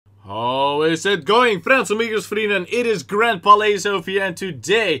How is it going, friends, amigos, vrienden? It is Grandpa Lace over here, and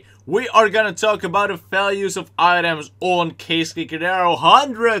today we are gonna talk about the values of items on Case Bux. There are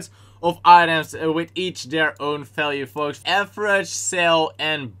hundreds of items with each their own value, folks. Average, sell,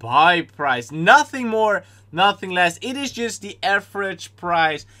 and buy price. Nothing more, nothing less. It is just the average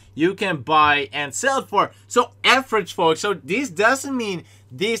price you can buy and sell it for. So average, folks. So this doesn't mean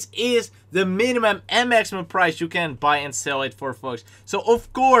this is the minimum and maximum price you can buy and sell it for, folks. So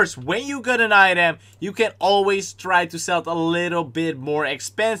of course, when you get an item, you can always try to sell it a little bit more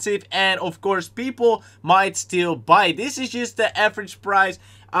expensive, and of course people might still buy it. This is just the average price.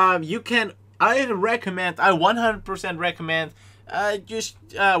 I 100% recommend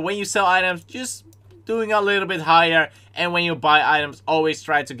when you sell items, just doing a little bit higher, and when you buy items, always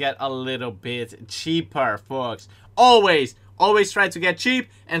try to get a little bit cheaper, folks. Always try to get cheap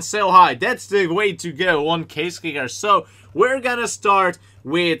and sell high. That's the way to go on Case Bux. So we're gonna start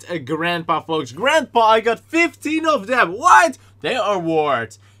with a Grandpa, folks. Grandpa, I got 15 of them. What? They are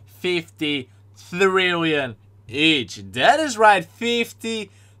worth 50 trillion each. That is right, 53,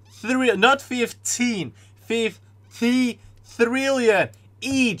 not 15, 50 trillion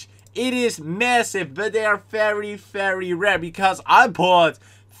each. It is massive, but they are very, very rare because I bought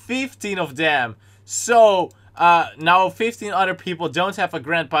 15 of them. So now 15 other people don't have a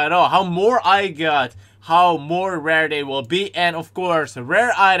Grandpa at all. How more I got, how more rare they will be. And of course,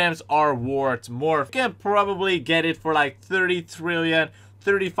 rare items are worth more. You can probably get it for like 30 trillion,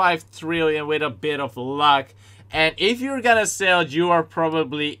 35 trillion with a bit of luck. And if you're gonna sell it, you are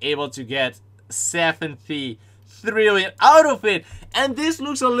probably able to get 70 trillion out of it. And this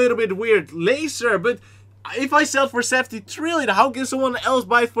looks a little bit weird, laser, but if I sell it for 70 trillion, how can someone else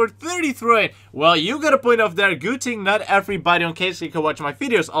buy it for 30 trillion? Well, you got a point of there. Good thing not everybody on Case Bux can watch my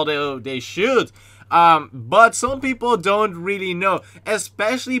videos, although they should. But some people don't really know,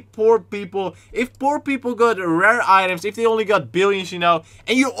 especially poor people. If poor people got rare items, if they only got billions, you know,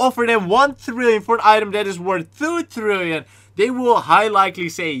 and you offer them 1 trillion for an item that is worth 2 trillion, they will high likely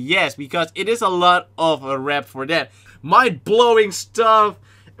say yes, because it is a lot of a rep for them. Mind-blowing stuff.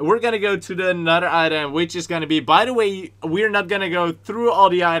 We're gonna go to another item, which is gonna be, by the way, we're not gonna go through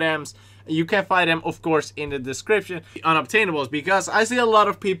all the items. You can find them, of course, in the description. Unobtainables, because I see a lot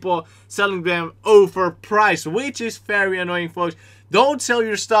of people selling them overpriced, which is very annoying, folks. Don't sell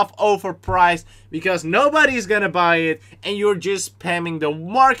your stuff overpriced, because nobody's gonna buy it, and you're just spamming the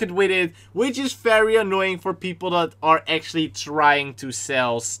market with it, which is very annoying for people that are actually trying to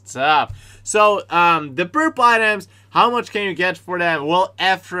sell stuff. So, the perp items, how much can you get for them? Well,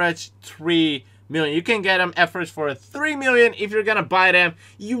 average 3 million. You can get them average for 3 million. If you're gonna buy them,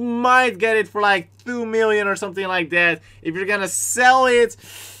 you might get it for like 2 million or something like that. If you're gonna sell it,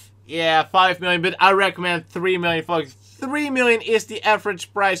 yeah, 5 million, but I recommend 3 million, folks. 3 million is the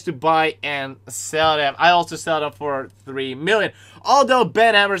average price to buy and sell them. I also sell them for 3 million. Although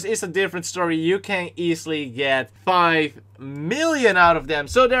band hammers is a different story. You can easily get 5 million out of them.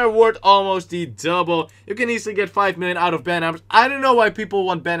 So they're worth almost the double. You can easily get 5 million out of band hammers. I don't know why people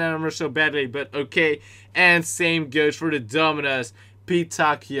want band hammers so badly, but okay. And same goes for the Dominus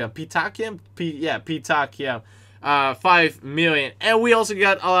Purpura. Purpura. 5 million. And we also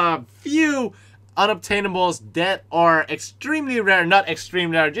got a few unobtainables that are extremely rare, not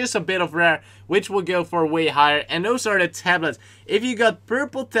extremely rare, just a bit of rare, which will go for way higher. And those are the tablets. If you got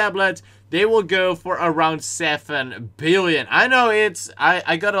purple tablets, they will go for around 7 billion. I know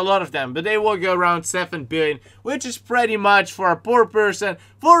I got a lot of them, but they will go around 7 billion, which is pretty much for a poor person.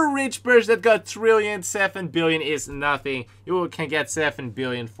 For a rich person that got trillion, 7 billion is nothing. You can get 7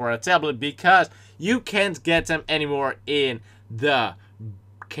 billion for a tablet because you can't get them anymore in the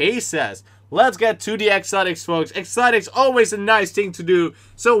cases. Let's get to the exotics, folks. Exotics, always a nice thing to do.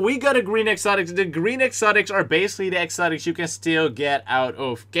 So we got a green exotics. The green exotics are basically the exotics you can still get out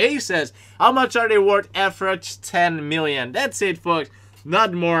of cases. How much are they worth? Average 10 million. That's it, folks.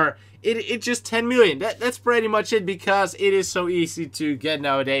 Not more. It's just 10 million. That's pretty much it, because it is so easy to get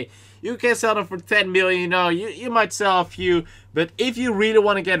nowadays. You can sell them for 10 million, you know. You might sell a few, but if you really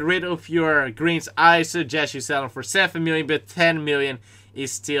want to get rid of your greens, I suggest you sell them for 7 million, but 10 million is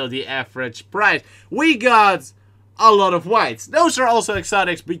still the average price. We got a lot of whites. Those are also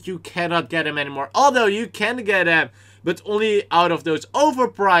exotics, but you cannot get them anymore. Although you can get them, but only out of those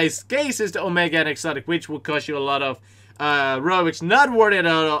overpriced cases, the Omega and exotic, which will cost you a lot of Robux. Not worth it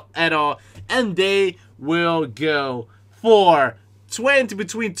at all. And they will go for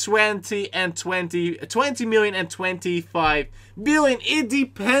between 20 million and 25 billion. It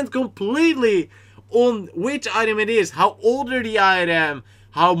depends completely on which item it is, how older the item,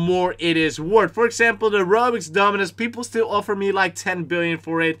 how more it is worth. For example, the Roblox Dominus, people still offer me like 10 billion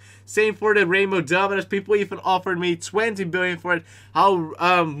for it. Same for the Rainbow Dominus, people even offered me 20 billion for it.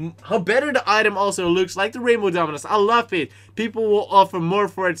 How better the item also looks, like the Rainbow Dominus. I love it. People will offer more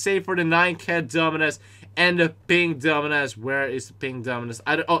for it. Same for the 9-cat Dominus and the pink Dominus. Where is the pink Dominus?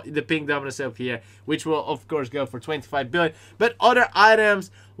 The pink Dominus up here, which will of course go for 25 billion. But other items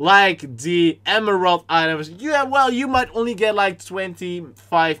like the emerald items, yeah, well, you might only get like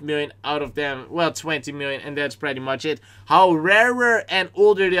 25 million out of them. Well, 20 million, and that's pretty much it. How rarer and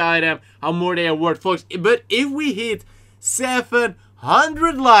older the item, how more they are worth, folks. But if we hit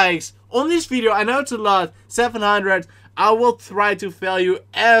 700 likes on this video, I know it's a lot, 700, I will try to value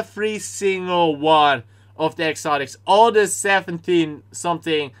every single one of the exotics, all the 17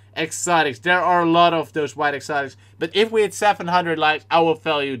 something exotics. There are a lot of those white exotics, but if we hit 700 likes, I will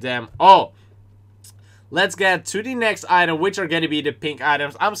value them all. Let's get to the next item, which are going to be the pink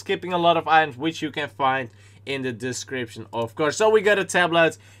items. I'm skipping a lot of items which you can find in the description, of course. So we got a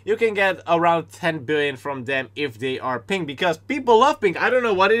tablet. You can get around 10 billion from them if they are pink, because people love pink. I don't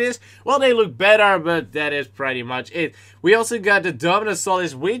know what it is. Well, they look better, but that is pretty much it. We also got the Dominus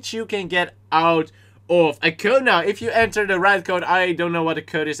Solace, which you can get out of a code now. If you enter the right code, I don't know what the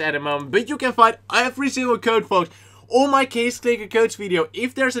code is at the moment, but you can find every single code, folks, on my Case Clicker Codes video.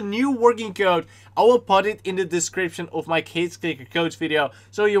 If there's a new working code, I will put it in the description of my Case Clicker Codes video.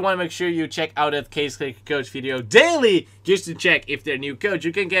 So you want to make sure you check out that Case Clicker Codes video daily just to check if they're new codes.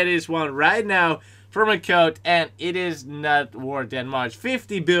 You can get this one right now from a code, and it is not worth that much,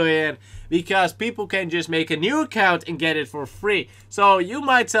 50 billion, because people can just make a new account and get it for free. So you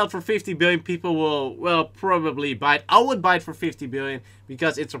might sell for 50 billion, people will, well, probably buy it. I would buy it for 50 billion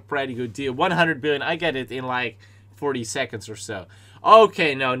because it's a pretty good deal. 100 billion, I get it in like 40 seconds or so.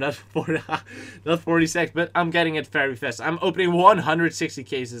 Okay, no, not 40 seconds, but I'm getting it very fast. I'm opening 160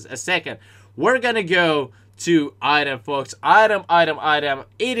 cases a second. We're gonna go to item, folks. Item.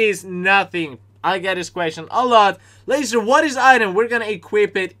 It is nothing. I get this question a lot. Laser, what is item? We're gonna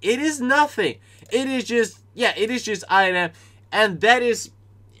equip it. It is nothing. It is just, yeah, it is just item. And that is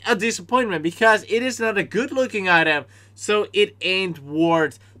a disappointment because it is not a good looking item. So it ain't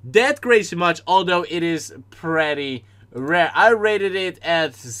worth that crazy much, although it is pretty rare. I rated it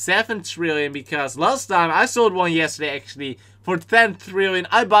at 7 trillion because last time I sold one yesterday actually for 10 trillion.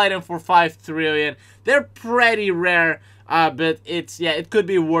 I buy them for 5 trillion. They're pretty rare, but it's, yeah, it could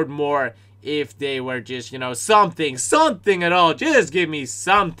be worth more if they were just, you know, something at all. Just give me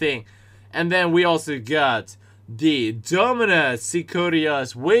something. And then we also got the Dominus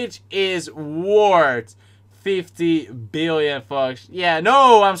Sicarius, which is worth 50 billion, folks. Yeah,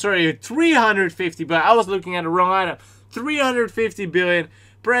 no, I'm sorry, 350 billion. I was looking at the wrong item. 350 billion,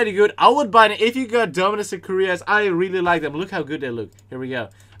 pretty good. I would buy it if you got Dominus Sicarius. I really like them. Look how good they look. Here we go.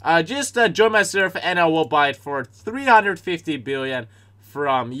 Just join my server and I will buy it for 350 billion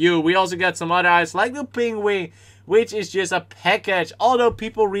from you. We also got some other items like the Penguin, which is just a package. Although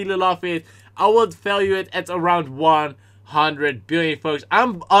people really love it, I would value it at around 100 billion, folks.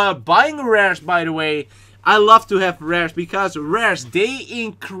 I'm buying rares, by the way. I love to have rares because rares, they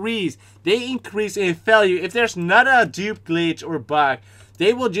increase in value. If there's not a dupe glitch or bug,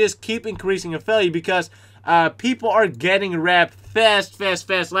 they will just keep increasing in value because people are getting wrapped fast.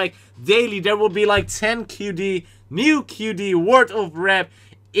 Like daily, there will be like 10 QD, new QD worth of wrap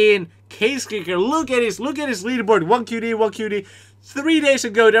in Case Clicker. Look at this leaderboard. 1 QD. 3 days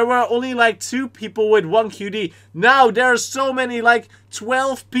ago, there were only like 2 people with 1 QD. Now, there are so many, like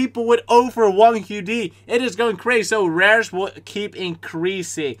 12 people with over 1 QD. It is going crazy. So, rares will keep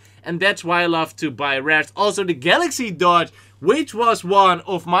increasing. And that's why I love to buy rares. Also, the Galaxy Doge, which was one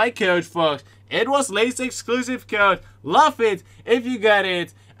of my codes, folks. It was latest exclusive code. Love it. If you got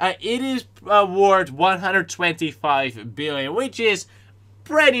it, it is worth 125 billion, which is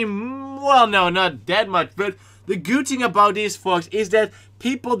pretty, well, no, not that much, but the good thing about this, folks, is that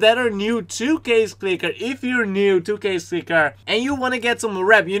people that are new to Case Clicker, if you're new to Case Clicker and you want to get some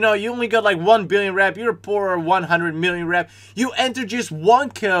rep, you know, you only got like 1 billion rep, you're poor 100 million rep, you enter just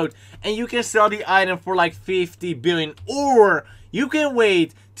one code and you can sell the item for like 50 billion, or you can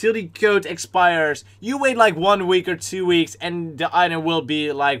wait till the code expires. You wait like 1 week or 2 weeks and the item will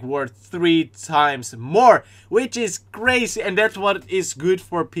be like worth 3 times more, which is crazy. And that's what is good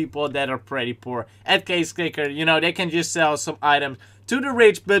for people that are pretty poor at Case Clicker. You know, they can just sell some items to the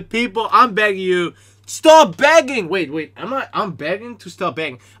rich, but people, I'm begging you, Stop begging! Wait, I'm begging to stop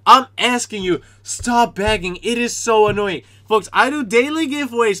begging. I'm asking you, stop begging. It is so annoying. Folks, I do daily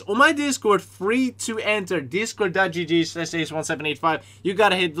giveaways on my Discord, free to enter. Discord.gg/ace1785. You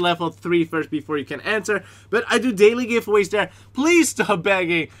gotta hit level 3 first before you can enter. But I do daily giveaways there. Please stop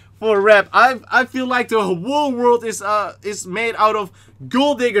begging for rep. I feel like the whole world is made out of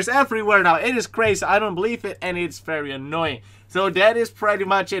gold diggers everywhere now. It is crazy. I don't believe it, and it's very annoying. So that is pretty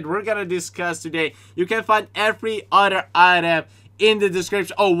much it. We're gonna discuss today. You can find every other item in the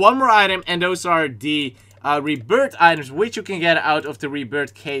description. Oh, one more item, and those are the Rebirth items, which you can get out of the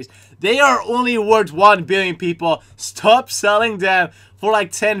Rebirth case. They are only worth 1 billion, people. Stop selling them for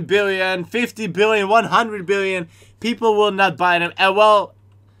like 10 billion, 50 billion, 100 billion. People will not buy them. And well,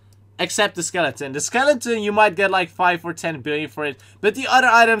 except the skeleton. The skeleton, you might get like 5 or 10 billion for it. But the other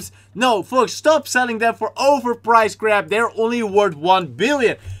items, no, folks, stop selling them for overpriced crap. They're only worth 1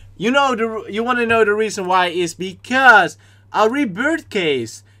 billion. You know, you want to know the reason why is because a Rebirth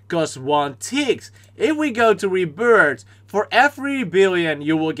case costs 1 tick. If we go to Rebirth, for every billion,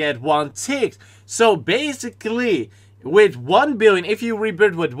 you will get 1 tick. So basically, with 1 billion, if you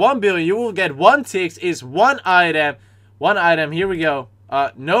Rebirth with 1 billion, you will get 1 tick is 1 item. 1 item, here we go.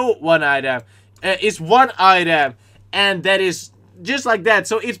 No, 1 item. It's 1 item, and that is just like that.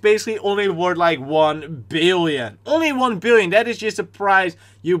 So it's basically only worth like 1 billion. Only 1 billion. That is just the price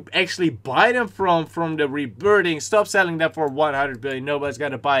you actually buy them from the rebirthing. Stop selling them for 100 billion. Nobody's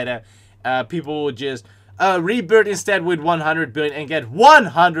gonna buy them. People will just rebirth instead with 100 billion and get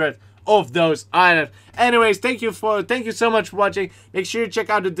 100 of those items. Anyways, thank you so much for watching. Make sure you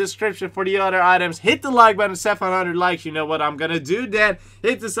check out the description for the other items. Hit the like button, 700 likes, you know what I'm gonna do then.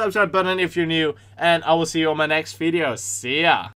 Hit the subscribe button if you're new, and I will see you on my next video. See ya.